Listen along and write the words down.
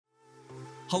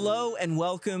Hello and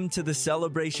welcome to the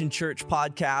Celebration Church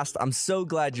podcast. I'm so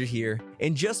glad you're here.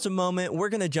 In just a moment, we're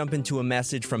going to jump into a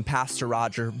message from Pastor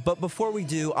Roger. But before we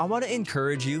do, I want to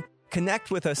encourage you,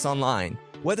 connect with us online.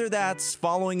 Whether that's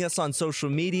following us on social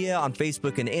media, on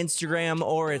Facebook and Instagram,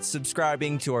 or it's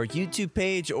subscribing to our YouTube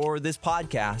page or this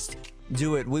podcast,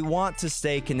 do it. We want to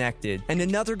stay connected. And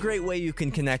another great way you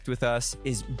can connect with us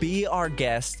is be our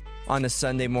guest on a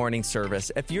Sunday morning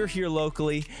service. If you're here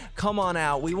locally, come on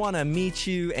out. We want to meet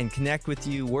you and connect with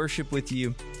you, worship with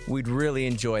you. We'd really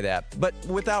enjoy that. But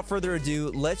without further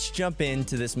ado, let's jump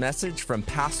into this message from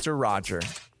Pastor Roger.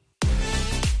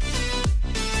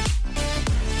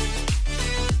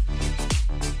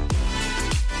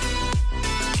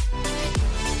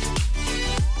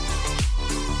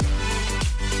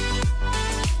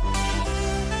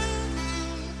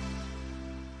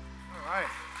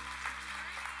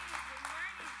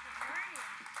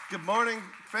 Good morning,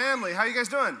 family. How you guys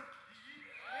doing? Good morning.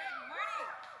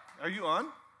 Are you on?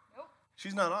 Nope.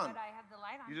 She's not on. But I have the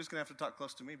light on. You're just going to have to talk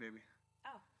close to me, baby.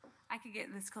 Oh, I could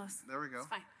get this close. There we go.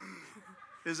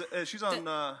 It's fine. She's on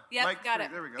Yep, mic got 3.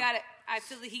 it. There we go. Got it. I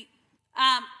feel the heat.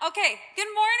 Okay,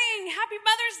 good morning. Happy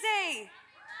Mother's Day.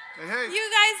 Hey. You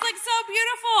guys look so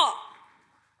beautiful.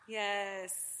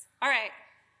 Yes. All right.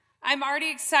 I'm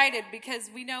already excited because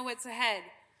we know what's ahead.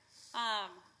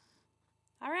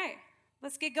 All right.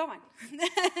 Let's get going. First,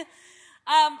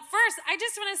 I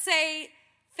just want to say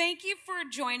thank you for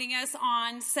joining us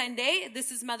on Sunday.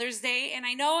 This is Mother's Day, and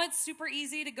I know it's super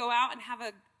easy to go out and have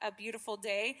a beautiful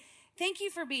day. Thank you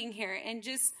for being here, and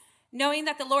just knowing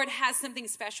that the Lord has something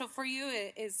special for you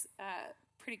is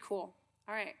pretty cool.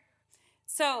 All right.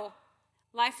 So,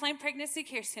 Lifeline Pregnancy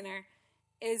Care Center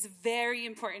is very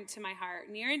important to my heart,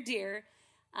 near and dear.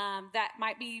 That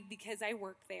might be because I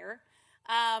work there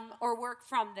or work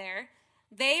from there.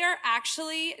 They are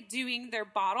actually doing their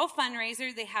bottle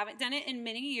fundraiser. They haven't done it in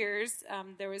many years.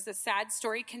 There was a sad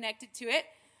story connected to it,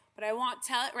 but I won't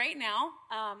tell it right now.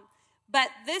 But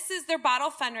this is their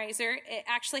bottle fundraiser. It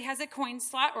actually has a coin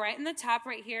slot right in the top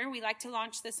right here. We like to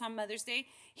launch this on Mother's Day.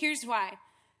 Here's why.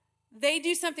 They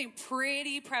do something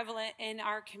pretty prevalent in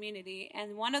our community,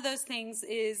 and one of those things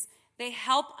is they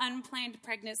help unplanned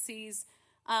pregnancies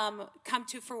come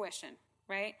to fruition.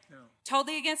 Right? No.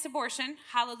 Totally against abortion.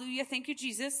 Hallelujah. Thank you,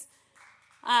 Jesus.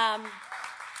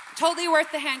 Totally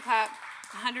worth the hand clap.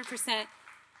 100%.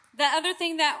 The other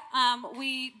thing that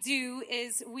we do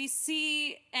is we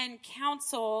see and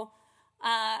counsel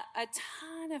a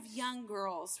ton of young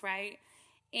girls, right?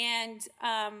 And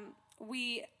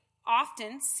we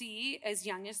often see as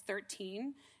young as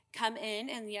 13 come in,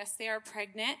 and yes, they are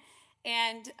pregnant.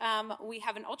 And we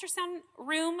have an ultrasound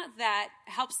room that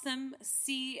helps them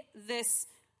see this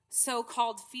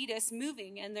so-called fetus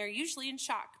moving. And they're usually in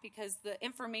shock because the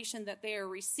information that they are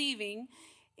receiving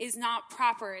is not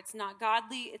proper. It's not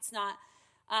godly. It's not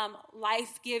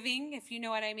life-giving, if you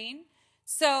know what I mean.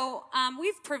 So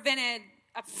we've prevented,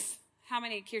 how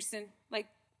many, Kirsten? Like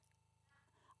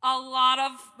a lot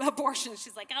of abortions.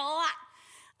 She's like, a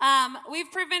lot.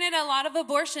 We've prevented a lot of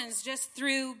abortions just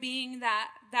through being that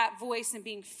voice and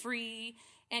being free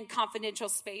and confidential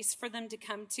space for them to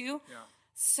come to. Yeah.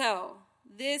 So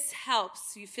this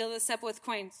helps. You fill this up with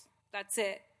coins. That's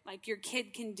it. Like your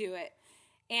kid can do it.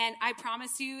 And I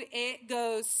promise you, it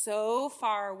goes so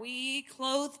far. We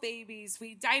clothe babies.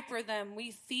 We diaper them.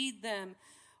 We feed them.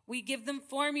 We give them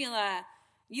formula.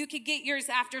 You could get yours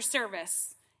after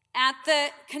service. At the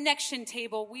connection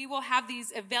table, we will have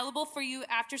these available for you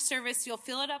after service. You'll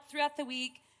fill it up throughout the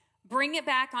week. Bring it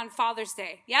back on Father's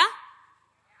Day. Yeah?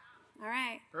 All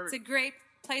right. Perfect. It's a great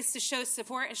place to show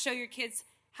support and show your kids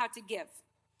how to give.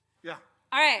 Yeah.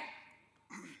 All right.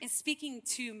 And speaking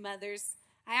to mothers,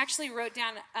 I actually wrote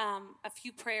down a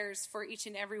few prayers for each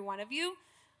and every one of you.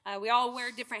 We all wear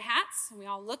different hats. We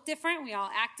all look different. We all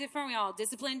act different. We all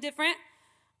discipline different.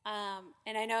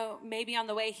 And I know maybe on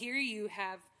the way here you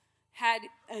have had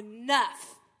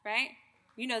enough, right?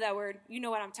 You know that word. You know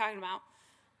what I'm talking about.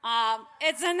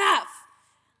 It's enough.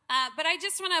 But I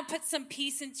just want to put some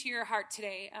peace into your heart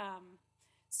today.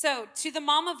 So to the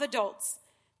mom of adults,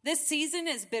 this season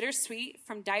is bittersweet,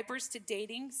 from diapers to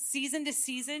dating, season to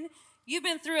season. You've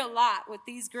been through a lot with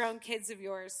these grown kids of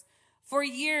yours. For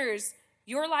years,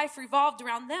 your life revolved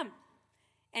around them.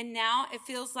 And now it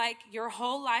feels like your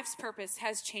whole life's purpose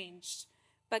has changed.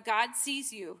 But God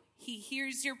sees you. He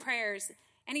hears your prayers.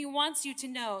 And he wants you to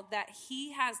know that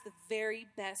he has the very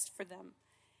best for them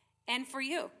and for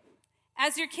you.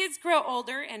 As your kids grow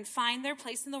older and find their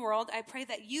place in the world, I pray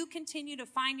that you continue to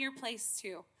find your place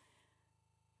too.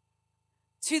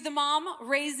 To the mom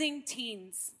raising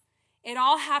teens, it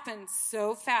all happened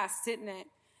so fast, didn't it?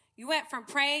 You went from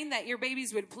praying that your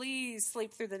babies would please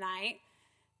sleep through the night,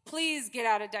 please get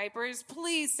out of diapers,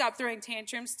 please stop throwing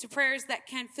tantrums, to prayers that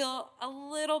can feel a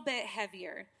little bit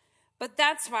heavier. But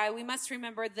that's why we must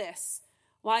remember this.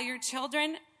 While your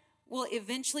children will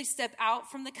eventually step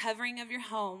out from the covering of your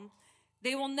home,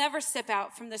 they will never step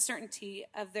out from the certainty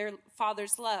of their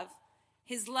Father's love.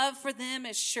 His love for them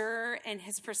is sure, and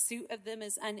his pursuit of them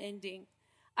is unending.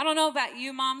 I don't know about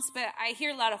you, moms, but I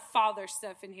hear a lot of father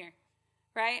stuff in here,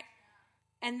 right?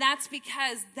 And that's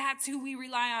because that's who we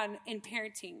rely on in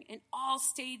parenting in all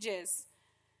stages.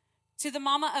 To the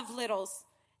mama of littles,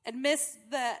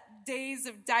 amidst the days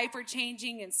of diaper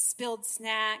changing and spilled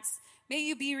snacks, may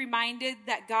you be reminded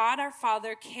that God, our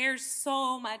Father, cares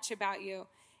so much about you.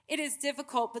 It is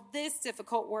difficult, but this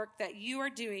difficult work that you are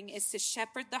doing is to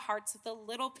shepherd the hearts of the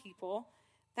little people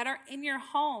that are in your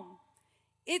home.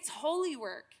 It's holy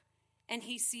work, and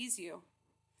he sees you.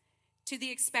 To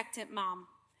the expectant mom,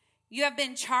 you have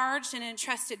been charged and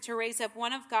entrusted to raise up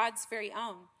one of God's very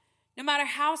own. No matter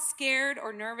how scared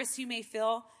or nervous you may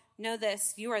feel, know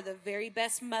this: you are the very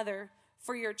best mother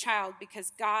for your child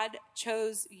because God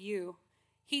chose you.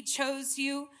 He chose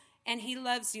you, and he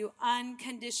loves you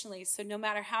unconditionally. So no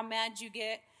matter how mad you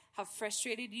get, how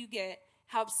frustrated you get,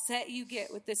 how upset you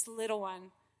get with this little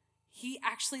one, he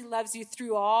actually loves you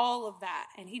through all of that,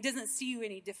 and he doesn't see you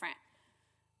any different.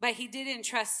 But he did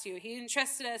entrust you. He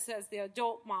entrusted us as the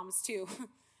adult moms, too.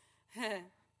 I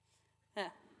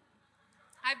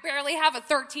barely have a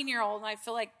 13-year-old, and I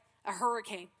feel like a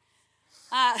hurricane.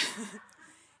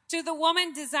 To the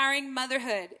woman desiring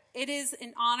motherhood, it is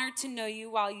an honor to know you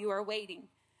while you are waiting.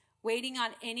 Waiting on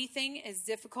anything is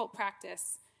difficult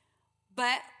practice.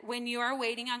 But when you are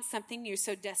waiting on something you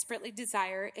so desperately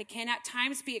desire, it can at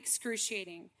times be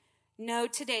excruciating. Know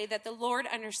today that the Lord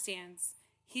understands.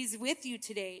 He's with you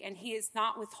today, and he is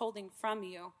not withholding from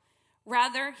you.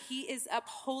 Rather, he is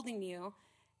upholding you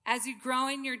as you grow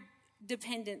in your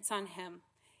dependence on him.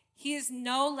 He is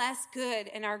no less good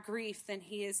in our grief than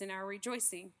he is in our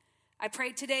rejoicing. I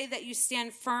pray today that you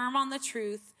stand firm on the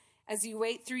truth as you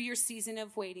wait through your season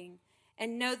of waiting,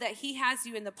 and know that he has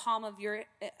you in the palm of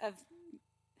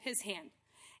his hand.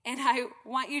 And I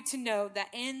want you to know that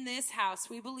in this house,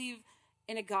 we believe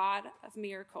in a God of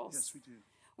miracles. Yes, we do.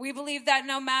 We believe that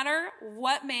no matter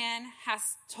what man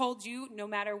has told you, no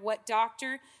matter what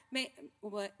doctors may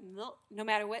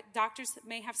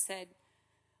have said,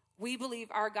 we believe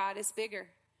our God is bigger.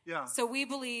 Yeah. So we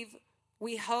believe,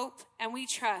 we hope, and we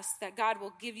trust that God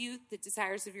will give you the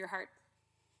desires of your heart.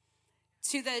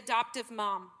 To the adoptive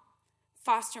mom,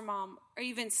 foster mom, or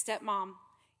even stepmom,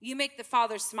 you make the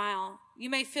Father smile. You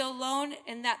may feel alone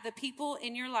in that the people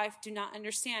in your life do not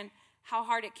understand how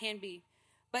hard it can be.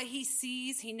 But he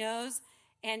sees, he knows,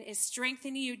 and is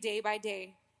strengthening you day by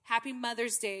day. Happy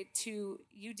Mother's Day to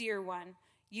you, dear one.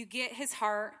 You get his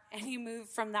heart, and you move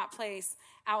from that place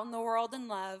out in the world in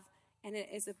love, and it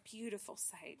is a beautiful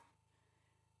sight.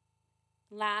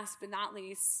 Last but not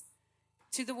least,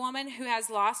 to the woman who has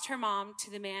lost her mom,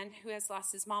 to the man who has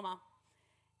lost his mama.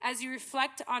 As you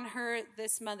reflect on her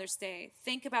this Mother's Day,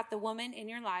 think about the woman in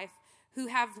your life who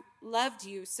have loved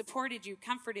you, supported you,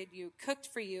 comforted you, cooked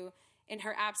for you, in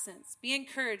her absence. Be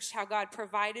encouraged how God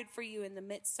provided for you in the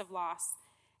midst of loss,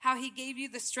 how he gave you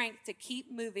the strength to keep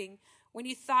moving when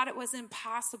you thought it was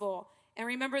impossible, and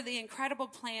remember the incredible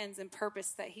plans and purpose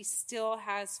that he still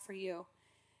has for you.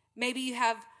 Maybe you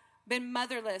have been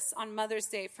motherless on Mother's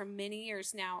Day for many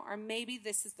years now, or maybe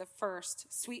this is the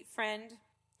first. Sweet friend,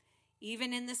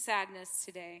 even in the sadness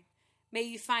today, may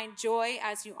you find joy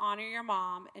as you honor your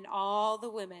mom and all the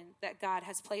women that God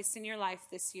has placed in your life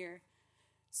this year.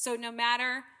 So no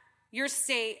matter your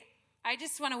state, I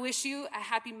just want to wish you a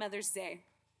happy Mother's Day.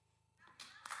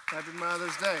 Happy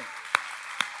Mother's Day.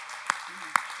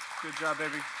 Good job,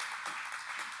 baby.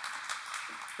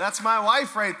 That's my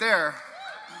wife right there.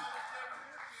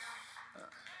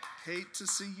 Hate to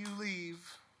see you leave.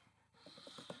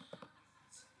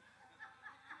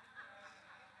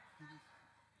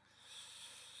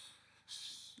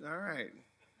 All right.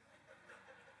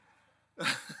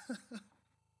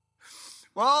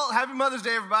 Well, happy Mother's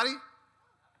Day, everybody.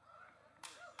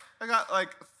 I got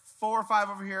like 4 or 5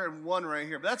 over here and 1 right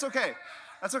here, but that's okay.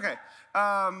 That's okay.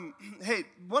 Hey,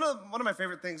 one of my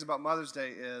favorite things about Mother's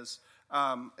Day is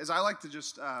I like to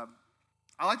just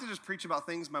preach about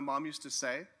things my mom used to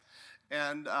say,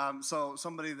 and so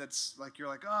somebody that's like, you're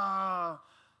like,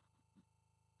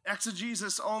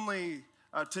 exegesis only.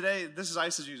 Today, this is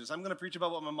eisegesis. I'm going to preach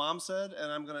about what my mom said,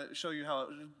 and I'm going to show you how it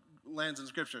lands in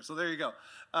Scripture. So there you go.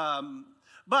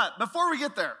 But before you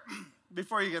get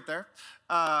there,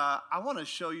 I want to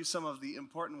show you some of the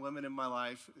important women in my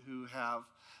life who have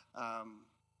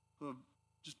who have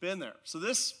just been there. So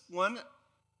this one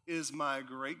is my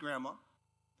great-grandma,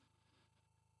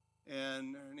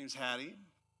 and her name's Hattie.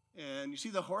 And you see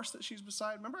the horse that she's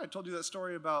beside? Remember I told you that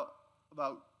story about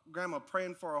Grandma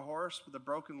praying for a horse with a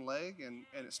broken leg and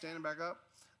it's standing back up?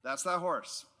 That's that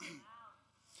horse.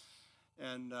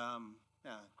 And,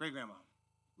 great-grandma.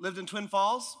 Lived in Twin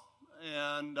Falls,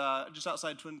 and just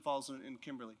outside Twin Falls in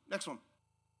Kimberly. Next one.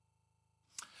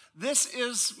 This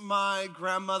is my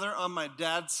grandmother on my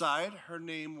dad's side. Her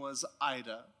name was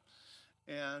Ida.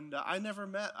 And I never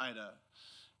met Ida.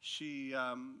 She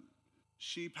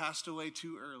passed away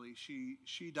too early.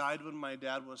 She died when my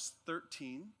dad was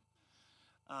 13.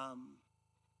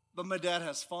 But my dad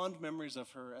has fond memories of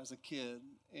her as a kid,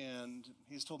 and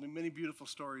he's told me many beautiful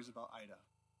stories about Ida.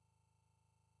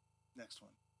 Next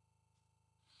one.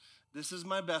 This is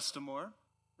my bestemor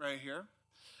right here.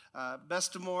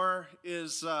 Bestemor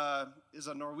is a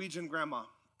Norwegian grandma,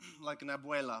 like an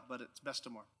abuela, but it's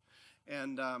bestemor.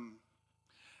 And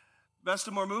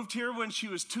bestemor moved here when she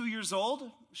was 2 years old.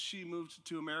 She moved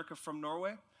to America from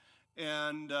Norway.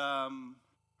 And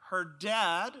her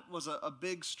dad was a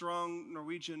big, strong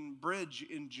Norwegian bridge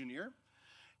engineer.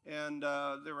 And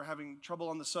they were having trouble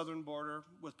on the southern border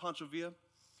with Pancho Villa.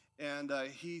 And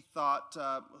he thought,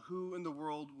 who in the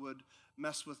world would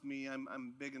mess with me?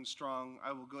 I'm big and strong.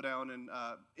 I will go down and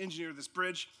engineer this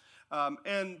bridge.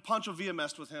 And Pancho Villa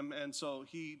messed with him, and so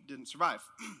he didn't survive.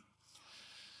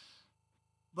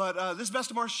 But this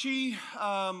bestemor,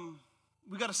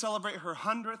 we got to celebrate her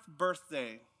 100th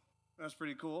birthday. That's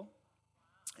pretty cool.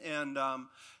 And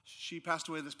she passed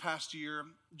away this past year,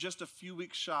 just a few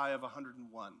weeks shy of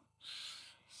 101.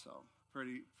 So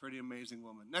pretty amazing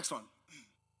woman. Next one.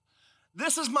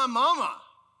 This is my mama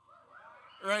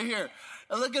right here.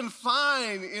 Looking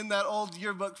fine in that old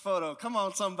yearbook photo. Come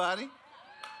on, somebody.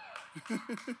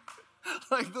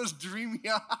 Like those dreamy.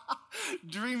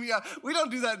 We don't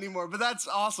do that anymore, but that's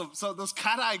awesome. So those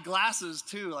cat-eye glasses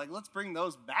too. Like, let's bring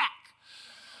those back.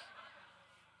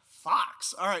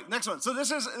 Fox. All right, next one. So this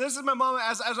is my mama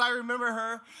as I remember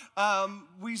her.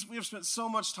 We have spent so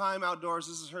much time outdoors.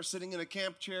 This is her sitting in a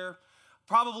camp chair,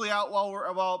 probably out while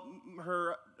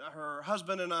her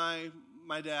husband and I,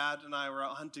 my dad and I were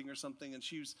out hunting or something, and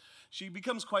she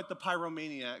becomes quite the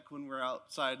pyromaniac when we're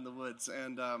outside in the woods,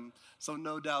 and so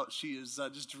no doubt she is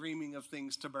just dreaming of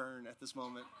things to burn at this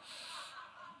moment.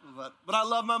 But I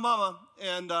love my mama,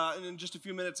 and in just a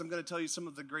few minutes I'm going to tell you some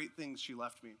of the great things she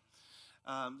left me.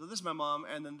 So this is my mom,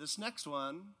 and then this next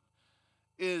one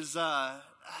is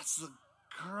that's the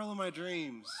girl of my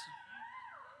dreams.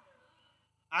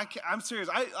 I'm serious.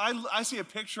 I see a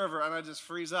picture of her and I just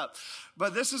freeze up.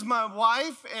 But this is my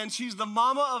wife, and she's the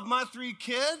mama of my 3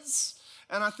 kids.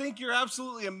 And I think you're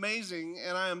absolutely amazing,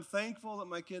 and I am thankful that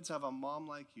my kids have a mom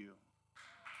like you.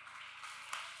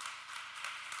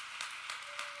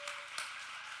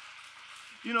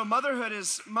 You know, motherhood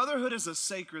is a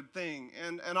sacred thing,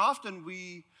 and often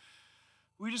we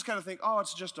just kind of think, oh,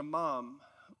 it's just a mom,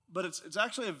 but it's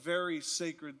actually a very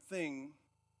sacred thing.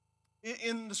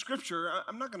 In the scripture,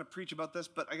 I'm not going to preach about this,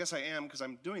 but I guess I am because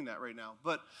I'm doing that right now.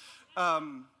 But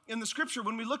in the scripture,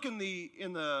 when we look in the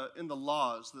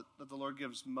laws that the Lord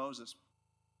gives Moses,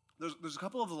 there's a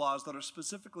couple of the laws that are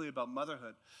specifically about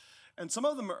motherhood, and some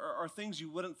of them are things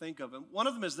you wouldn't think of. And one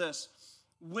of them is this: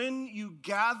 when you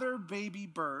gather baby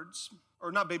birds,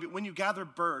 or not baby, when you gather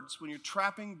birds, when you're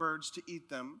trapping birds to eat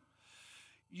them,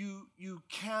 you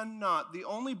cannot, the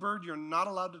only bird you're not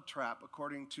allowed to trap,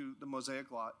 according to the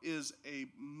Mosaic law, is a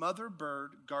mother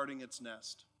bird guarding its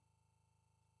nest.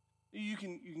 You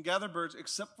can gather birds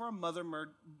except for a mother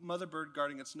bird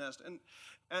guarding its nest. And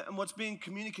what's being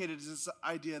communicated is this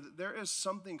idea that there is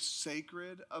something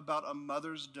sacred about a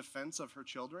mother's defense of her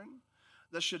children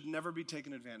that should never be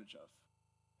taken advantage of.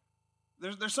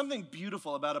 There's something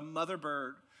beautiful about a mother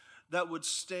bird that would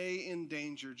stay in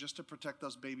danger just to protect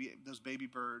those baby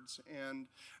birds. And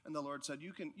the Lord said,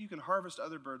 you can harvest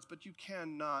other birds, but you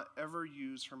cannot ever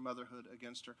use her motherhood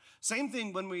against her. Same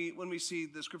thing when we see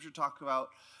the scripture talk about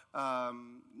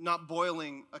not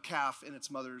boiling a calf in its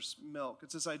mother's milk.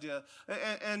 It's this idea,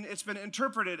 and it's been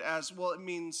interpreted as, well, it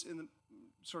means in the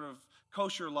sort of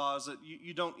kosher laws that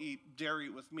you don't eat dairy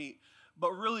with meat.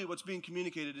 But really what's being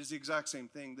communicated is the exact same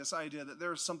thing, this idea that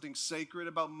there is something sacred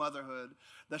about motherhood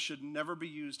that should never be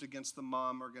used against the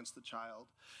mom or against the child.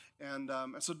 And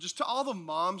so just to all the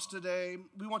moms today,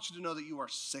 we want you to know that you are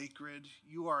sacred,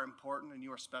 you are important, and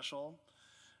you are special.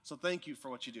 So thank you for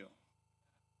what you do.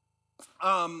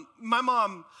 My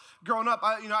mom, growing up,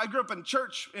 I grew up in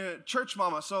church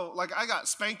mama, so like I got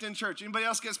spanked in church. Anybody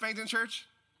else get spanked in church?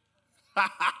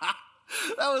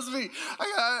 That was me.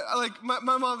 I like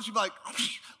my mom, she'd be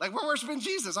like we're worshiping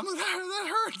Jesus. I'm like,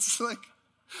 that hurts.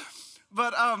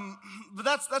 But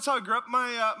that's how I grew up.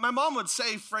 My mom would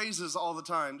say phrases all the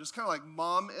time, just kind of like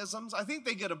mom-isms. I think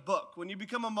they get a book. When you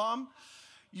become a mom,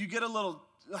 you get a little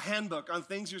handbook on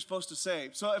things you're supposed to say.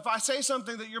 So if I say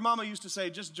something that your mama used to say,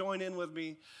 just join in with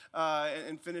me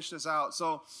and finish this out.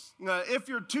 So if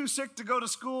you're too sick to go to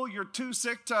school, you're too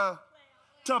sick to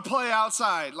play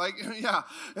outside. Like, yeah,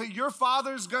 your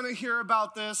father's going to hear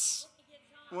about this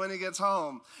when he gets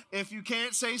home. If you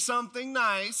can't say something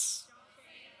nice,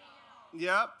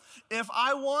 yep. If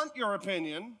I want your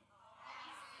opinion,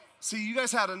 see, you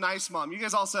guys had a nice mom. You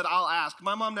guys all said, I'll ask.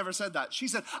 My mom never said that. She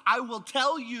said, I will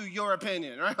tell you your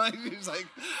opinion, right? Like, she's like,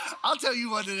 I'll tell you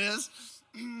what it is.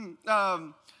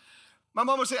 My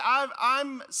mom would say,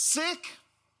 I'm sick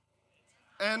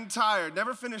and tired.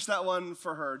 Never finish that one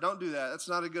for her. Don't do that. That's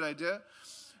not a good idea.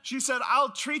 She said, I'll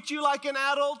treat you like an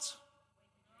adult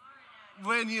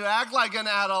when you act like an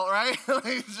adult, right?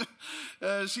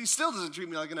 She still doesn't treat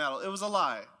me like an adult. It was a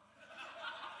lie.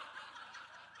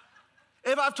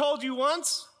 If I've told you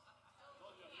once,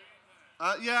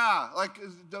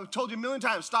 told you a million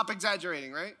times, stop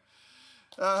exaggerating, right?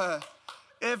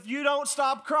 If you don't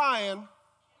stop crying,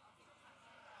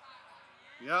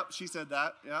 yep, she said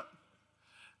that, yep.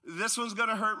 This one's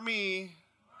gonna hurt me.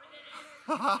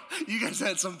 You guys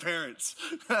had some parents.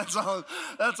 That's all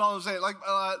I'm saying. Like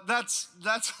that's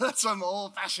some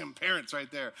old-fashioned parents right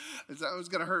there. It's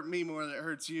gonna hurt me more than it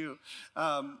hurts you.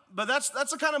 But that's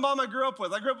the kind of mom I grew up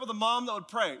with. I grew up with a mom that would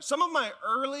pray. Some of my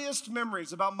earliest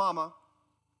memories about Mama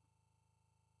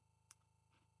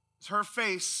is her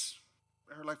face,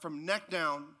 like from neck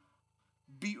down,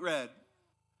 beet red.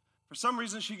 For some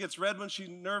reason, she gets red when she's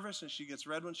nervous, and she gets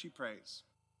red when she prays.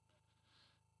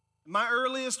 My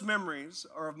earliest memories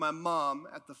are of my mom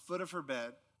at the foot of her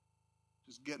bed,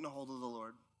 just getting a hold of the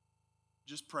Lord,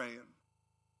 just praying.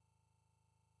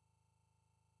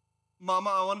 Mama,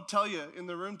 I want to tell you in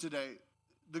the room today,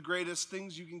 the greatest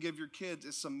things you can give your kids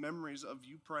is some memories of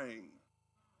you praying.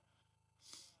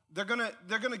 They're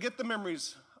gonna get the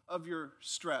memories of your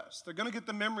stress. They're gonna get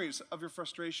the memories of your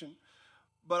frustration.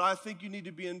 But I think you need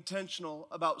to be intentional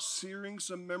about searing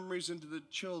some memories into the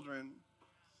children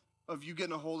of you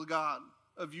getting a hold of God,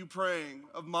 of you praying,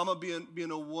 of Mama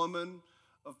being a woman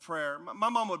of prayer. My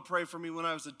mom would pray for me when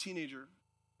I was a teenager.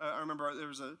 I remember there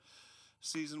was a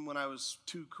season when I was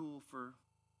too cool for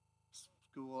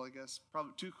school, I guess.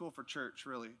 Probably too cool for church,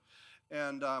 really.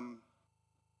 And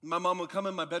my mom would come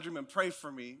in my bedroom and pray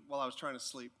for me while I was trying to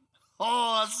sleep.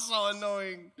 Oh, that's so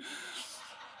annoying.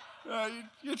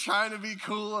 You're trying to be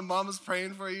cool and Mama's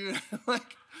praying for you.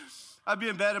 Like, I'd be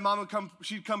in bed and Mom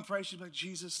she'd come pray. She'd be like,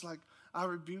 Jesus, like, I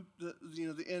rebuke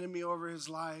the enemy over his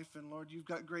life. And Lord, you've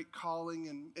got great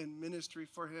calling and ministry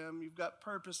for him. You've got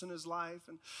purpose in his life.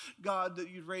 And God, that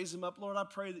you'd raise him up. Lord, I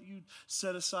pray that you'd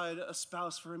set aside a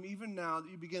spouse for him, even now that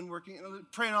you begin working,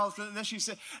 praying all this.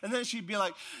 And then she'd be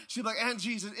like, Aunt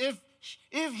Jesus,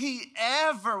 if he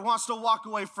ever wants to walk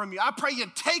away from you, I pray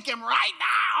you take him right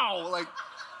now. Like,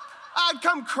 I'd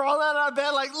come crawling out of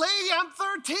bed like, lady, I'm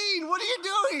 13. What are you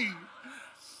doing?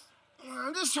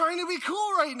 I'm just trying to be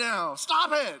cool right now.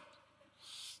 Stop it.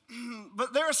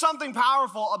 But there is something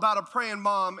powerful about a praying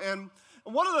mom. And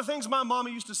one of the things my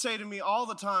mama used to say to me all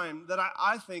the time that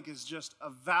I think is just a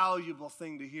valuable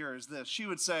thing to hear is this. She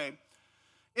would say,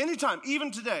 anytime,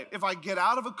 even today, if I get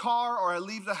out of a car or I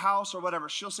leave the house or whatever,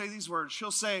 she'll say these words. She'll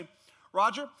say,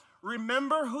 Roger,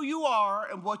 remember who you are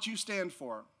and what you stand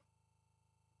for.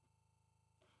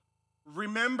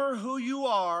 Remember who you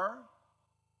are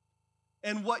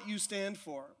and what you stand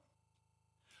for.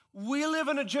 We live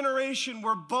in a generation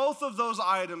where both of those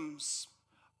items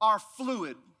are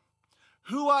fluid.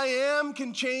 Who I am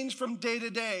can change from day to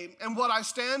day, and what I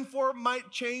stand for might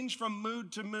change from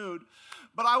mood to mood.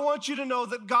 But I want you to know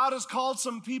that God has called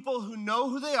some people who know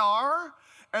who they are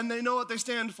and they know what they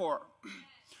stand for.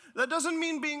 That doesn't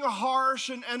mean being harsh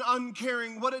and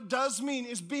uncaring. What it does mean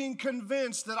is being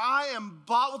convinced that I am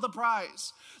bought with a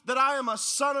price, that I am a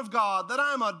son of God, that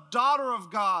I am a daughter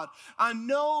of God. I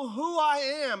know who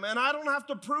I am, and I don't have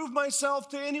to prove myself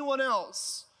to anyone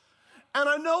else. And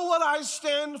I know what I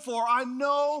stand for. I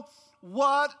know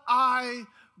what I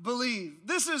believe.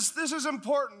 This is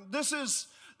important. This is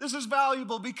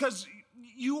valuable because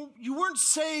you weren't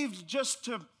saved just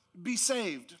to be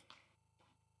saved.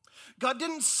 God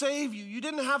didn't save you. You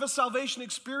didn't have a salvation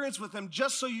experience with him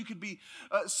just so you could be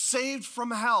saved from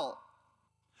hell.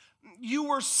 You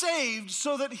were saved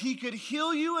so that he could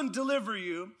heal you and deliver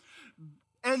you,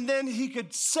 and then he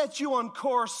could set you on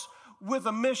course with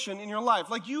a mission in your life.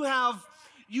 Like you have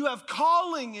You have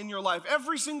calling in your life.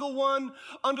 Every single one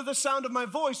under the sound of my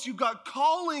voice, you've got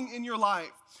calling in your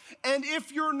life. And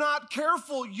if you're not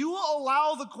careful, you will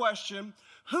allow the question,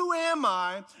 who am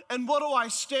I and what do I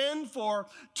stand for,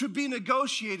 to be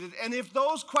negotiated. And if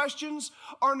those questions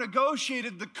are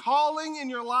negotiated, the calling in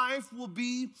your life will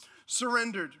be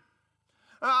surrendered.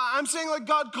 I'm saying, like,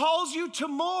 God calls you to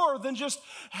more than just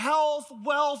health,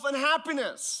 wealth, and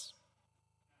happiness.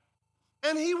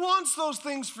 And he wants those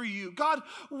things for you. God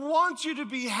wants you to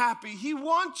be happy. He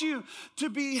wants you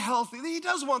to be healthy. He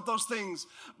does want those things.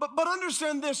 But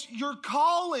understand this, your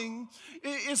calling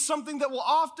is something that will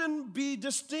often be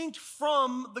distinct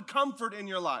from the comfort in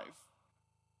your life.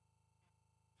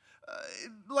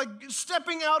 Like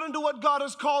stepping out into what God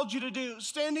has called you to do,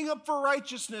 standing up for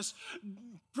righteousness,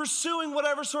 pursuing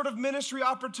whatever sort of ministry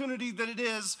opportunity that it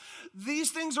is. These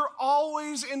things are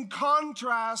always in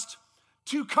contrast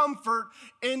to comfort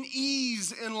and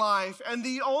ease in life. And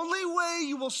the only way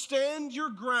you will stand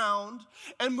your ground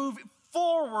and move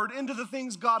forward into the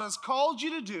things God has called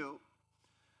you to do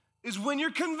is when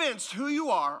you're convinced who you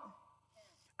are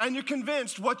and you're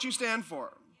convinced what you stand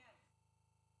for.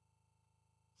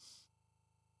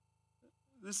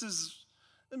 This is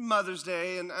Mother's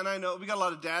Day, and I know we got a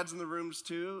lot of dads in the rooms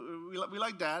too. We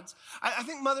like dads. I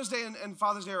think Mother's Day and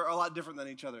Father's Day are a lot different than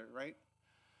each other, right?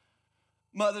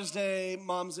 Mother's Day,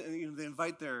 moms, they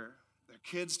invite their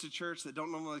kids to church that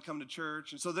don't normally come to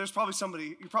church. And so there's probably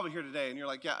somebody, you're probably here today, and you're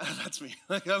like, yeah, that's me.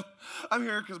 Like, I'm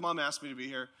here because mom asked me to be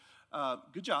here.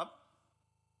 Good job.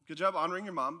 Good job honoring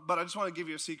your mom. But I just want to give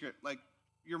you a secret. Like,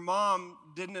 your mom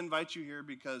didn't invite you here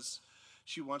because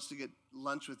she wants to get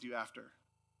lunch with you after.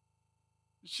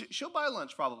 She'll buy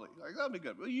lunch probably. Like, that'll be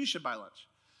good. Well, you should buy lunch.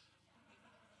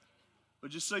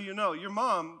 But just so you know, your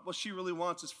mom, what she really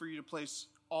wants is for you to place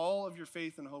all of your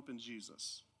faith and hope in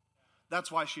Jesus.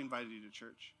 That's why she invited you to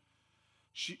church.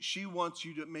 She wants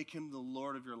you to make him the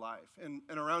Lord of your life. And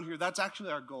around here, that's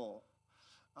actually our goal.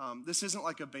 This isn't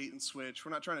like a bait and switch.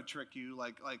 We're not trying to trick you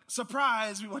like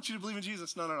surprise, we want you to believe in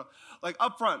Jesus. No. Like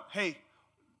up front, hey,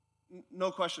 no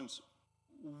questions.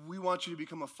 We want you to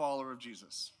become a follower of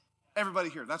Jesus. Everybody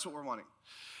here, that's what we're wanting.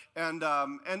 And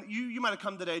you might have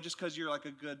come today just because you're like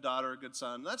a good daughter, a good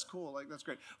son. That's cool, like that's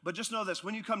great. But just know this,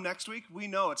 when you come next week, we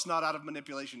know it's not out of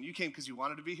manipulation. You came because you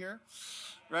wanted to be here,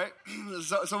 right?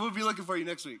 so we'll be looking for you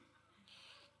next week.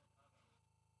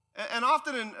 And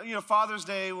often in Father's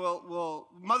Day,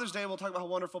 Mother's Day, we'll talk about how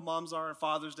wonderful moms are. And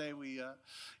Father's Day, we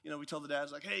tell the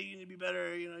dads like, hey, you need to be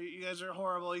better. You guys are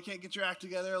horrible. You can't get your act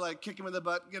together. Like kick him in the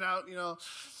butt, get out.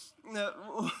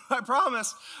 I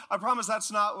promise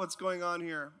that's not what's going on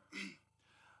here.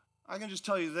 I can just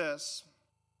tell you this,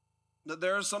 that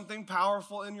there is something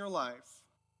powerful in your life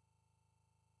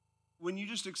when you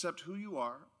just accept who you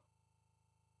are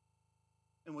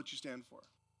and what you stand for.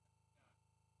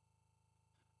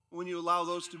 When you allow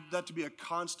that to be a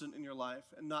constant in your life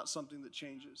and not something that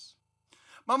changes.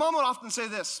 My mom would often say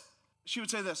this. She would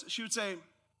say,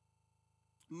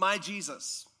 my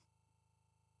Jesus.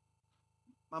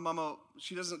 My mama,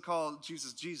 she doesn't call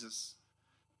Jesus Jesus.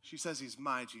 She says he's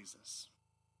my Jesus.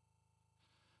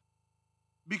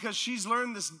 Because she's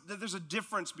learned that there's a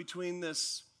difference between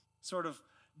this sort of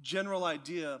general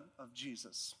idea of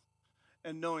Jesus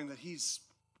and knowing that he's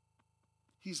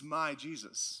my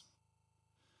Jesus.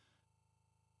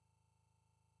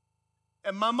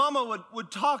 And my mama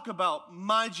would talk about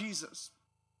my Jesus.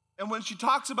 And when she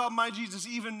talks about my Jesus,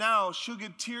 even now, she'll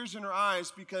get tears in her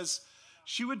eyes because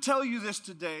she would tell you this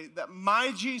today, that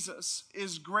my Jesus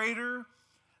is greater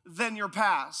than your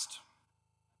past.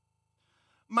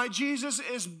 My Jesus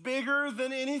is bigger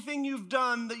than anything you've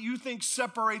done that you think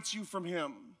separates you from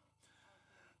him.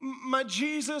 My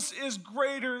Jesus is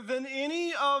greater than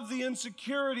any of the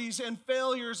insecurities and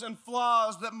failures and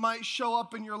flaws that might show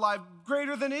up in your life,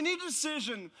 greater than any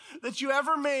decision that you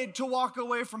ever made to walk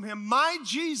away from him. My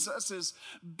Jesus is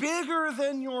bigger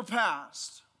than your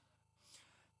past.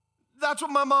 That's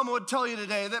what my mama would tell you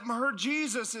today, that her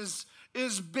Jesus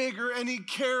is bigger and he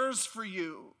cares for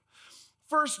you.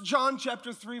 1 John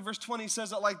chapter 3, verse 20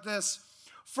 says it like this,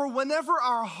 for whenever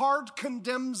our heart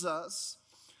condemns us,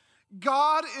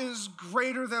 God is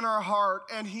greater than our heart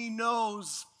and he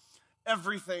knows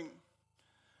everything.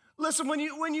 Listen, when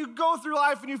you go through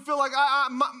life and you feel like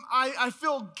I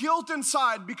feel guilt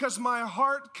inside because my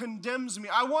heart condemns me,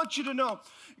 I want you to know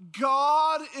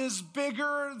God is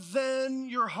bigger than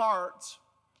your heart.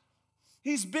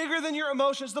 He's bigger than your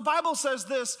emotions. The Bible says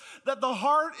this, that the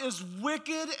heart is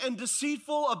wicked and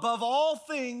deceitful above all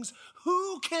things.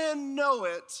 Who can know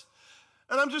it?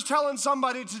 And I'm just telling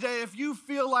somebody today, if you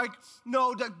feel like,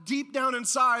 no, that deep down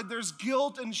inside, there's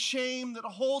guilt and shame that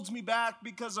holds me back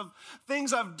because of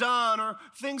things I've done or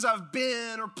things I've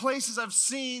been or places I've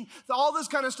seen, all this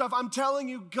kind of stuff, I'm telling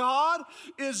you, God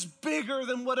is bigger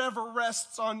than whatever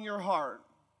rests on your heart.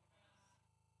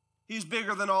 He's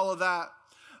bigger than all of that.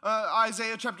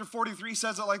 Isaiah chapter 43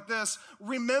 says it like this: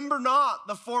 remember not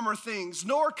the former things,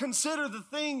 nor consider the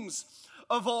things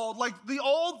of old. Like the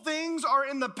old things are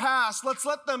in the past. Let's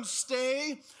let them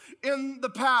stay in the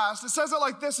past. It says it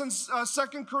like this in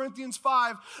 2 Corinthians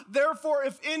 5. Therefore,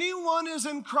 if anyone is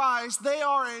in Christ, they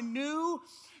are a new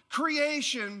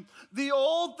creation. The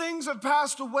old things have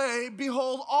passed away.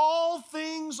 Behold, all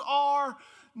things are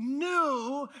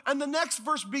new. And the next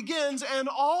verse begins, and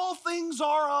all things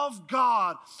are of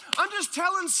God. I'm just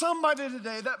telling somebody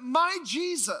today that my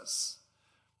Jesus,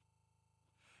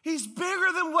 He's bigger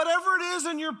than whatever it is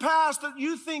in your past that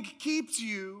you think keeps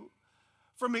you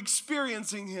from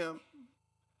experiencing Him.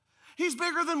 He's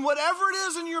bigger than whatever it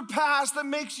is in your past that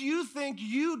makes you think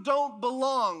you don't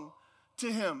belong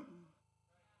to Him.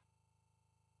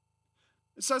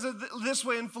 It says it this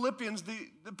way in Philippians. The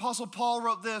Apostle Paul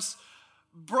wrote this: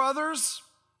 brothers,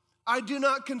 I do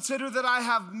not consider that I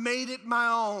have made it my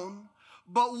own,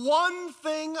 but one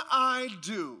thing I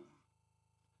do.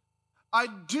 I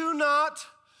do not,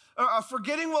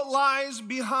 forgetting what lies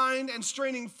behind and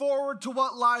straining forward to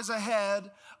what lies ahead,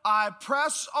 I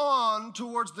press on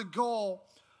towards the goal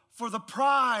for the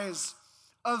prize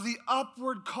of the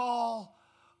upward call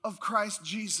of Christ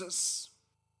Jesus.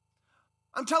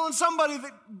 I'm telling somebody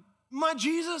that my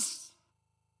Jesus,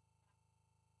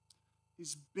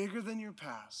 He's bigger than your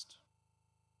past.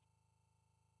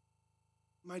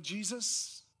 My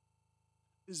Jesus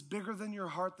is bigger than your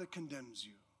heart that condemns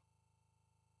you.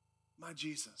 My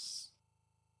Jesus.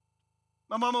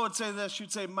 My mama would say this.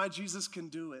 She'd say, my Jesus can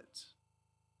do it.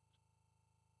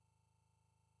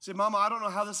 Say, Mama, I don't know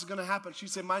how this is going to happen. She'd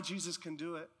say, my Jesus can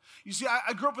do it. You see,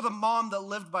 I grew up with a mom that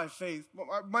lived by faith.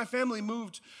 My family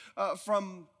moved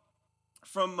from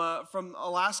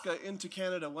Alaska into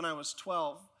Canada when I was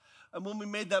 12. And when we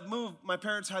made that move, my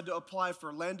parents had to apply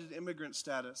for landed immigrant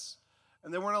status.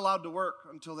 And they weren't allowed to work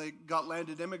until they got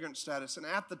landed immigrant status. And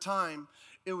at the time,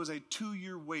 it was a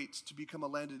 2-year wait to become a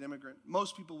landed immigrant.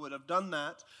 Most people would have done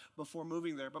that before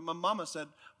moving there. But my mama said,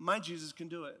 my Jesus can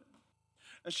do it.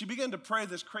 And she began to pray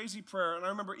this crazy prayer. And I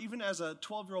remember even as a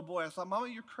 12-year-old boy, I thought, Mama,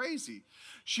 you're crazy.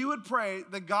 She would pray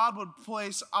that God would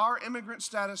place our immigrant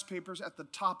status papers at the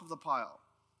top of the pile.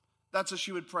 That's what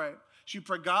she would pray. She'd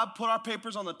pray, God, put our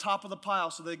papers on the top of the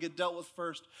pile so they get dealt with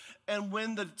first. And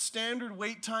when the standard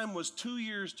wait time was 2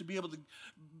 years to be able to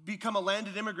become a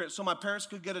landed immigrant so my parents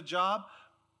could get a job,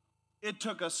 it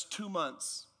took us 2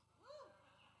 months.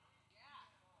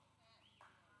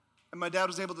 And my dad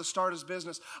was able to start his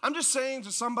business. I'm just saying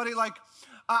to somebody like,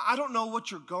 I don't know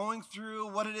what you're going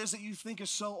through, what it is that you think is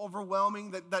so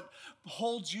overwhelming that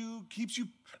holds you, keeps you,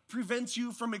 prevents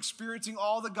you from experiencing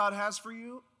all that God has for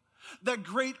you. That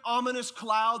great ominous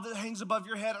cloud that hangs above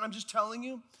your head. And I'm just telling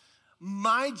you,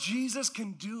 my Jesus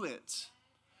can do it.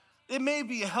 It may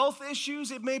be health issues.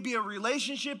 It may be a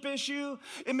relationship issue.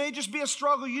 It may just be a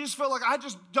struggle. You just feel like, I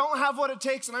just don't have what it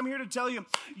takes. And I'm here to tell you,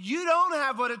 you don't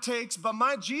have what it takes, but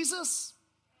my Jesus,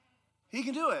 He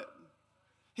can do it.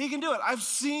 He can do it. I've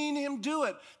seen Him do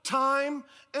it time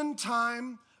and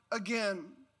time again.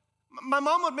 My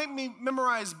mom would make me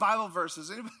memorize Bible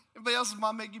verses. Anybody else's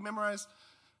mom make you memorize?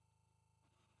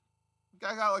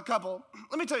 I got a couple.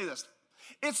 Let me tell you this.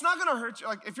 It's not going to hurt you.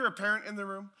 Like if you're a parent in the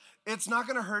room, it's not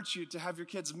going to hurt you to have your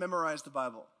kids memorize the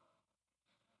Bible.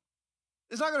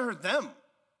 It's not going to hurt them.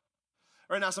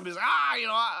 Right now somebody's like,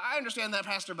 I understand that,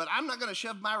 Pastor, but I'm not going to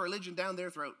shove my religion down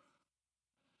their throat.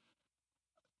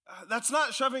 That's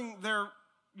not shoving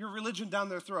your religion down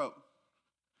their throat.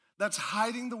 That's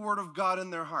hiding the word of God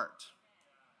in their heart.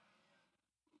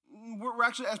 We're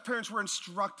actually, as parents, we're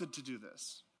instructed to do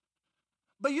this.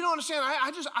 But you don't understand, I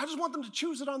just want them to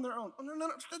choose it on their own. No,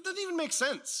 that doesn't even make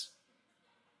sense.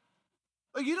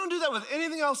 Like, you don't do that with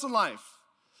anything else in life.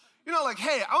 You're not like,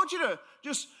 hey, I want you to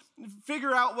just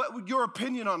figure out what your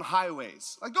opinion on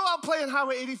highways. Like, go out playing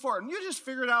Highway 84, and you just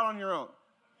figure it out on your own.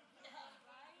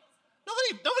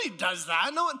 Nobody does that.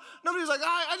 Nobody's like,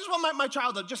 I just want my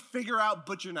child to just figure out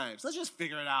butcher knives. Let's just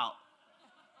figure it out.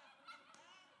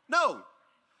 No.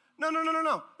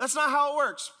 That's not how it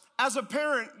works. as a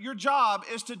parent, your job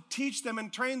is to teach them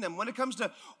and train them. When it comes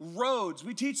to roads,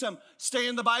 we teach them, stay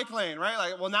in the bike lane, right?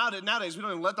 Like, well, nowadays we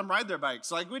don't even let them ride their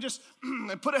bikes. Like, we just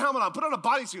put a helmet on, put on a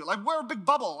bodysuit, like wear a big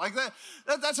bubble. Like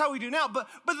that's how we do now. But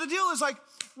the deal is, like,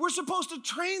 we're supposed to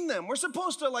train them. We're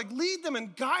supposed to, like, lead them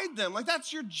and guide them. Like,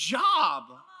 that's your job.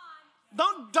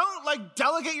 Don't like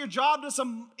delegate your job to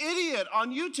some idiot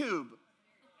on YouTube.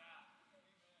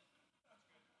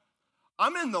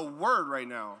 I'm in the Word right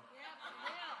now.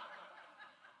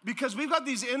 Because we've got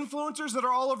these influencers that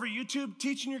are all over YouTube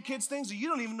teaching your kids things that you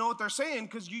don't even know what they're saying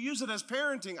because you use it as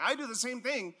parenting. I do the same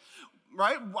thing,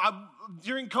 right?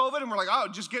 During COVID, and we're like, oh,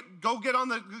 just get on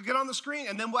the screen.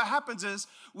 And then what happens is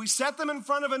we set them in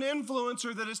front of an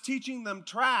influencer that is teaching them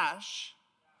trash.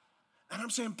 And I'm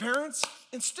saying, parents,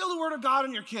 instill the Word of God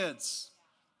in your kids.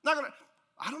 I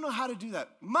don't know how to do that.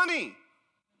 Money.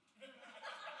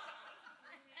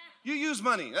 You use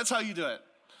money. That's how you do it.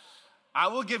 I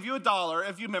will give you $1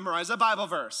 if you memorize a Bible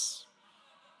verse.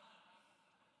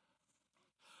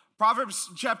 Proverbs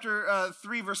chapter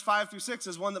 3, verse 5 through 6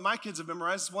 is one that my kids have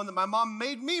memorized. It's one that my mom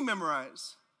made me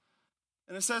memorize.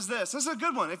 And it says this. This is a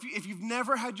good one. If you've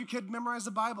never had your kid memorize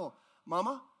the Bible,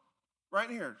 Mama, right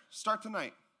here, start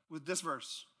tonight with this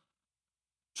verse.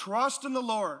 Trust in the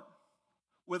Lord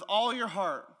with all your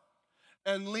heart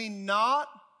and lean not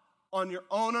on your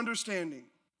own understanding.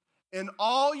 In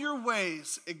all your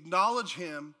ways, acknowledge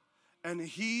him, and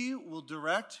he will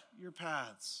direct your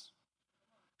paths.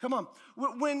 Come on.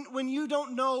 When you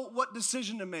don't know what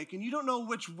decision to make and you don't know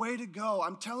which way to go,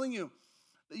 I'm telling you,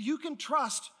 you can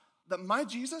trust that my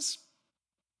Jesus,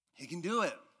 he can do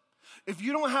it. If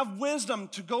you don't have wisdom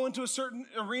to go into a certain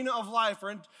arena of life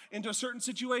or into a certain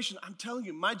situation, I'm telling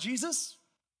you, my Jesus,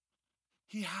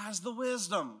 he has the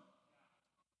wisdom.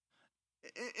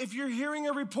 If you're hearing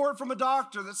a report from a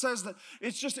doctor that says that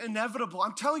it's just inevitable,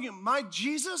 I'm telling you, my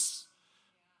Jesus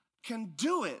can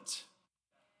do it.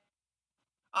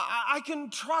 I can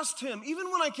trust him.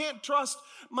 Even when I can't trust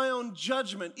my own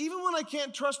judgment, even when I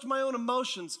can't trust my own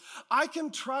emotions, I can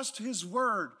trust his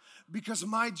word because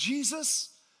my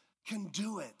Jesus can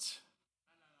do it.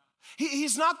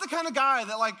 He's not the kind of guy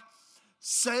that, like,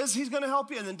 says he's going to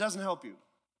help you and then doesn't help you.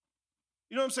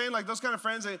 You know what I'm saying? Like, those kind of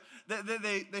friends,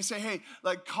 they say, hey,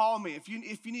 like, call me. If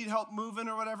you need help moving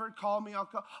or whatever, call me.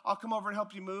 I'll come over and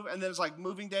help you move. And then it's like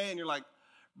moving day, and you're like,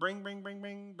 bring.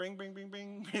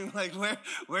 Like, where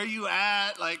are you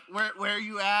at? Like, where are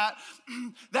you at?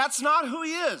 That's not who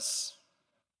he is.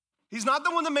 He's not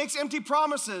the one that makes empty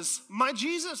promises. My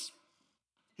Jesus,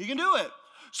 he can do it.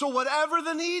 So whatever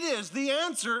the need is, the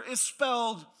answer is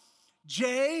spelled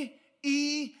J-E-S-U-S.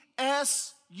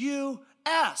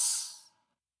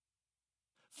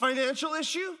 Financial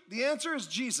issue? The answer is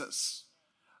Jesus.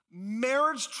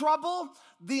 Marriage trouble?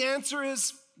 The answer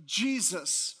is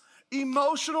Jesus.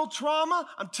 Emotional trauma?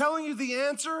 I'm telling you, the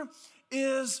answer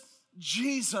is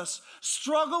Jesus.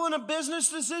 Struggle in a business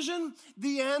decision?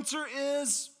 The answer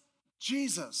is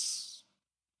Jesus.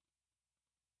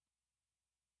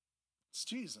 It's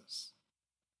Jesus.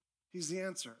 He's the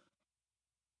answer.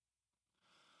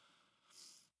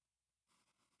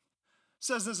 It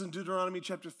says this in Deuteronomy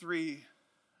chapter 3,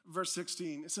 verse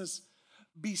 16. It says,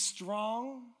 be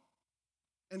strong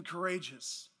and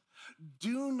courageous.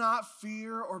 Do not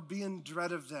fear or be in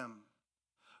dread of them.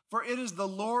 For it is the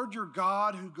Lord your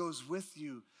God who goes with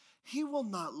you. He will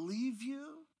not leave you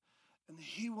and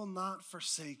he will not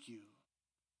forsake you.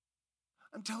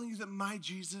 I'm telling you that my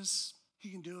Jesus,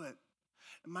 he can do it.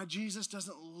 And my Jesus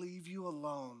doesn't leave you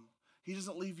alone. He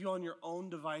doesn't leave you on your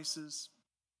own devices.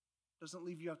 Doesn't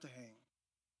leave you up to hang.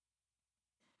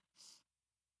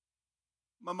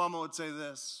 My mama would say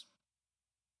this.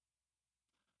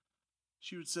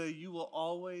 She would say, you will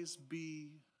always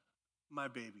be my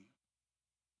baby.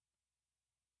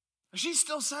 She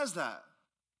still says that.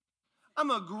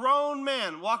 I'm a grown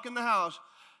man walking the house.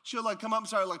 She'll like come up and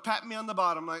start like patting me on the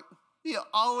bottom, like, you'll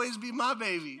always be my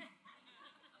baby.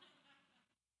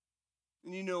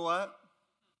 And you know what?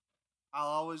 I'll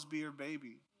always be her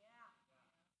baby.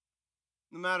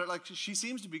 No matter, like, she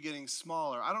seems to be getting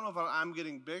smaller. I don't know if I'm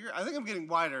getting bigger. I think I'm getting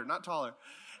wider, not taller.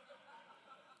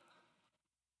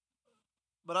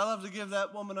 But I love to give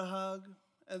that woman a hug.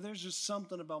 And there's just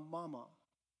something about mama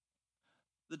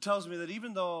that tells me that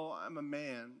even though I'm a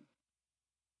man,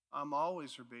 I'm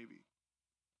always her baby.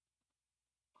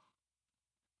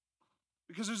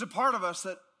 Because there's a part of us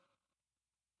that,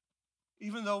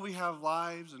 even though we have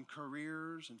lives and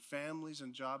careers and families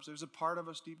and jobs, there's a part of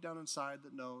us deep down inside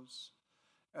that knows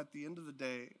at the end of the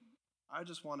day, I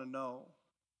just want to know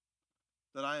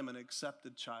that I am an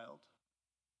accepted child,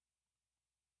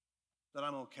 that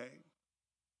I'm okay.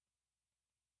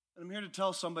 And I'm here to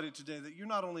tell somebody today that you're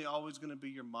not only always going to be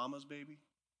your mama's baby,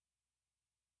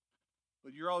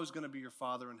 but you're always going to be your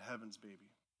Father in heaven's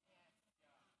baby.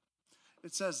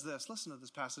 It says this. Listen to this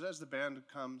passage as the band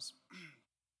comes.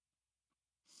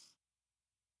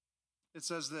 It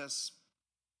says this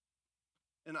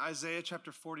in Isaiah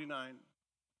chapter 49.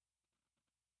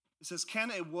 It says,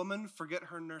 can a woman forget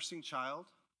her nursing child?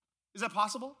 Is that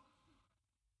possible?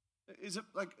 Is it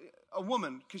like a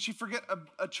woman, can she forget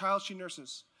a child she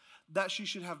nurses, that she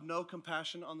should have no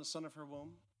compassion on the son of her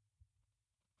womb?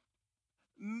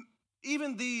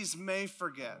 Even these may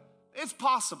forget. It's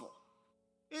possible.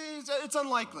 It's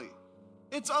unlikely.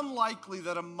 It's unlikely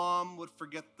that a mom would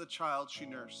forget the child she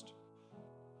nursed.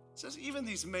 It says even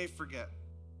these may forget.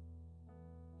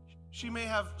 She may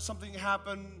have something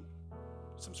happen,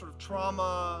 some sort of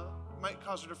trauma, might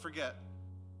cause her to forget.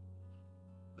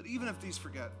 But even if these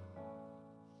forget,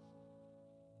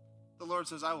 the Lord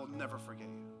says, I will never forget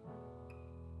you.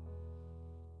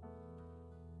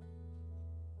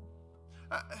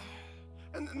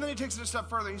 And then he takes it a step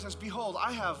further. He says, behold,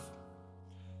 I have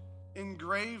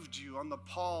engraved you on the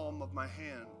palm of my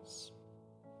hands.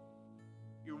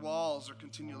 Your walls are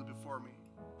continually before me.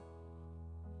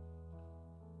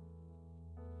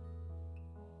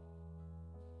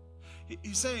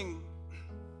 He's saying,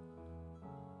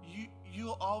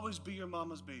 you'll always be your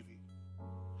mama's baby.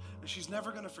 And she's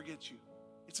never going to forget you.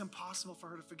 It's impossible for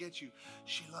her to forget you.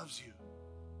 She loves you.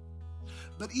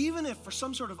 But even if for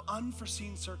some sort of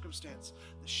unforeseen circumstance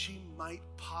that she might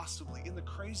possibly, in the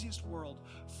craziest world,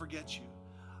 forget you,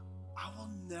 I will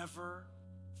never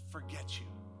forget you.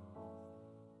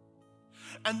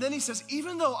 And then he says,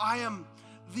 even though I am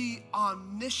the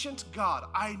omniscient God,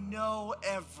 I know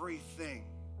everything.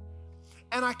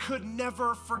 And I could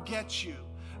never forget you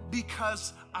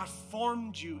because I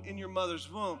formed you in your mother's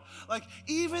womb. Like,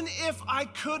 even if I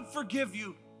could forgive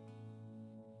you,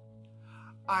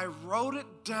 I wrote it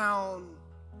down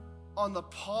on the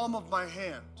palm of my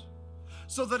hand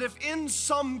so that if in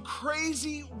some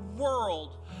crazy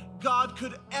world God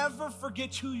could ever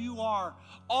forget who you are,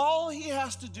 all he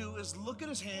has to do is look at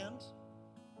his hand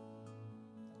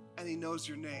and he knows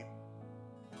your name.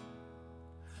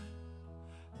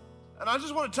 And I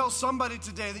just want to tell somebody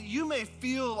today that you may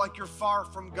feel like you're far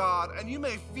from God and you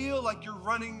may feel like you're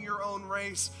running your own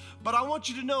race, but I want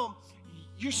you to know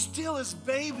you're still his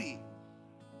baby.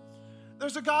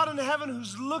 There's a God in heaven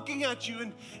who's looking at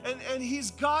you and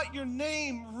he's got your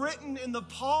name written in the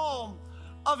palm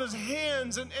of his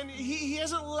hands and he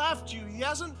hasn't left you. He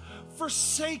hasn't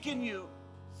forsaken you.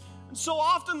 And so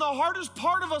often the hardest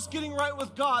part of us getting right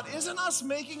with God isn't us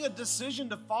making a decision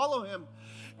to follow him.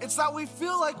 It's that we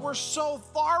feel like we're so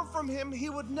far from him, he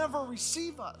would never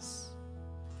receive us.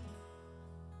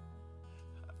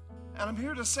 And I'm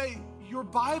here to say, your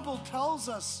Bible tells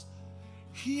us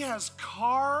he has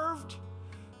carved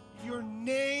your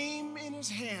name in his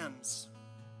hands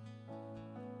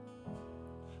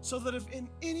so that if in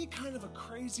any kind of a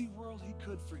crazy world he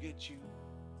could forget you,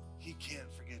 he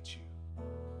can't forget you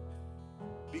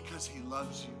because he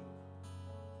loves you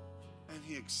and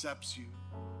he accepts you.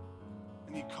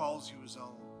 And he calls you his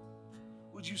own.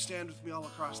 Would you stand with me all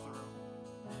across the room?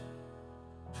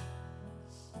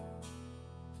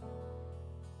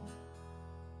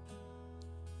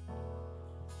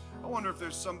 I wonder if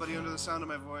there's somebody under the sound of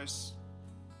my voice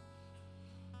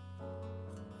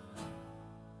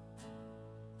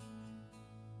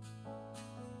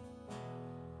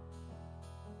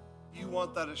you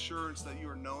want that assurance that you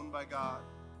are known by God.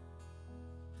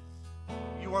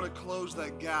 You want to close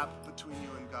that gap between you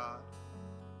and God.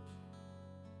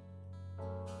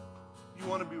 You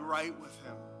want to be right with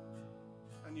him,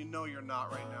 and you know you're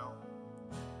not right now.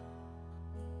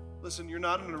 Listen, you're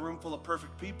not in a room full of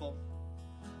perfect people.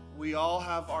 We all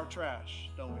have our trash,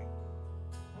 don't we?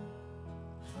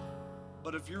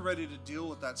 But if you're ready to deal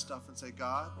with that stuff and say,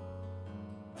 God,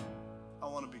 I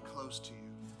want to be close to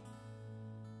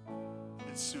you,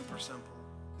 it's super simple.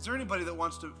 Is there anybody that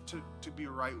wants to be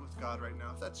right with God right now?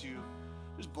 If that's you,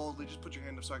 just boldly, just put your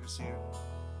hand up so I can see it.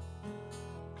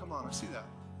 Come on, I see that.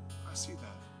 I see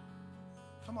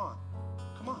that. Come on.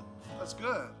 Come on. That's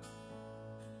good.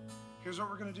 Here's what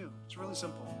we're going to do. It's really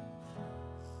simple.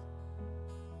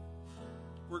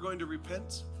 We're going to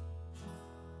repent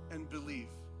and believe.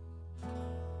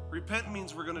 Repent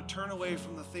means we're going to turn away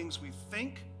from the things we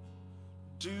think,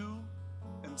 do,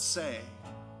 and say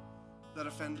that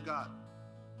offend God.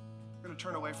 We're going to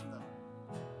turn away from them.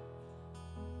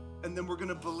 And then we're going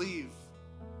to believe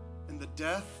in the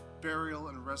death, burial,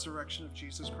 and resurrection of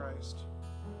Jesus Christ.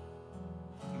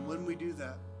 And when we do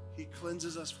that, he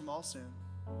cleanses us from all sin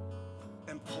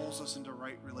and pulls us into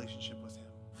right relationship with him.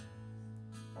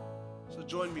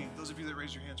 Join me, those of you that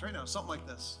raise your hands right now, something like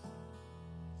this.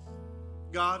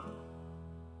 God,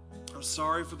 I'm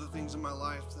sorry for the things in my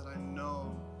life that I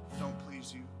know don't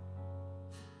please you.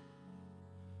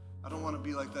 I don't want to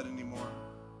be like that anymore.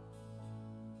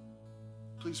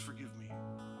 Please forgive me.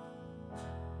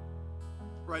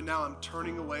 Right now, I'm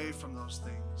turning away from those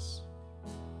things.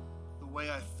 The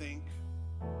way I think,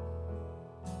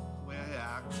 the way I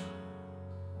act,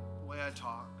 the way I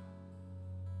talk.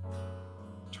 I'm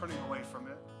turning away from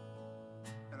it,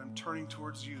 and I'm turning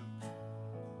towards you.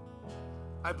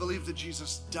 I believe that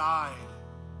Jesus died,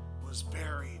 was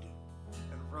buried,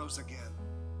 and rose again.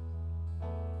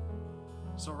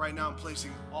 So right now I'm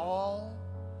placing all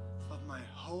of my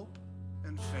hope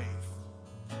and faith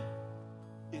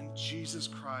in Jesus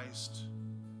Christ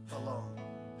alone.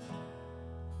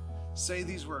 Say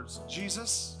these words: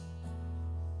 Jesus,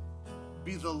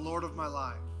 be the Lord of my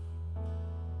life,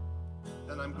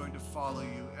 and I'm going to follow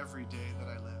you every day that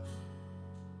I live.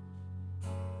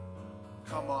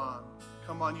 Come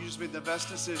on, you just made the best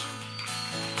decision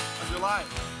of your life.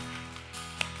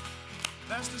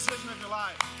 Best decision of your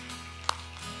life.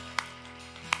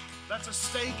 That's a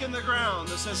stake in the ground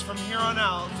that says from here on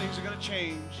out, things are going to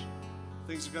change.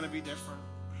 Things are going to be different.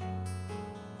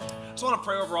 I just want to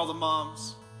pray over all the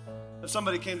moms. If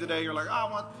somebody came today, you're like, I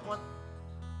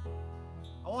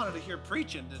wanted to hear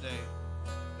preaching today.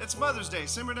 It's Mother's Day.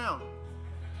 Simmer down.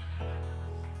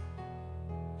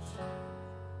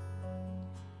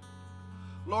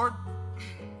 Lord,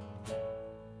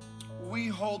 we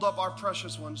hold up our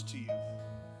precious ones to you.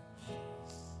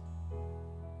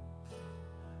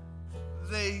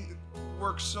 They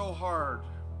work so hard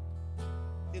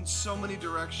in so many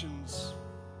directions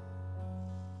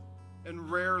and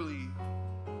rarely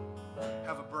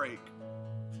have a break.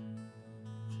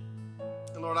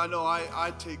 And Lord, I know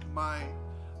I take my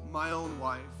own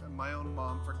wife and my own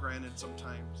mom for granted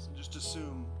sometimes and just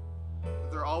assume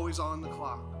that they're always on the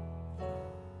clock.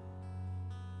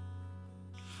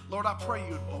 Lord, I pray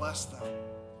you would bless them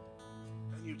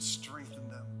and you'd strengthen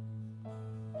them.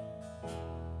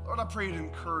 Lord, I pray you'd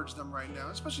encourage them right now,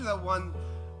 especially that one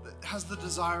that has the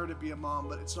desire to be a mom,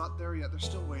 but it's not there yet. They're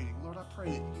still waiting. Lord, I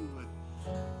pray that you would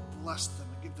bless them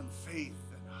and give them faith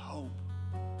and hope.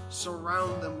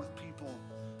 Surround them with people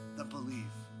that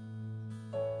believe.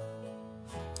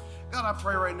 God, I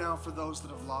pray right now for those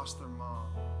that have lost their mom.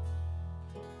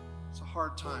 It's a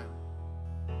hard time.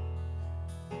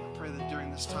 I pray that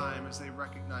during this time, as they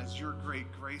recognize your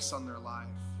great grace on their life,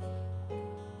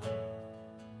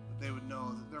 that they would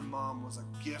know that their mom was a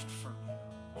gift from you.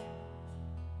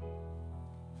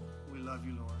 We love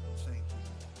you, Lord. Thank you.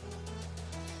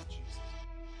 Jesus.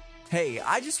 Hey,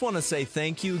 I just want to say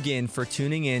thank you again for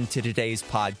tuning in to today's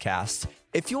podcast.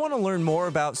 If you want to learn more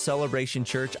about Celebration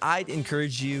Church, I'd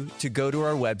encourage you to go to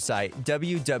our website,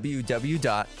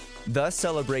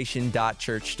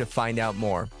 www.thecelebration.church, to find out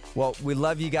more. Well, we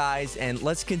love you guys, and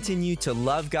let's continue to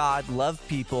love God, love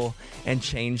people, and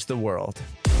change the world.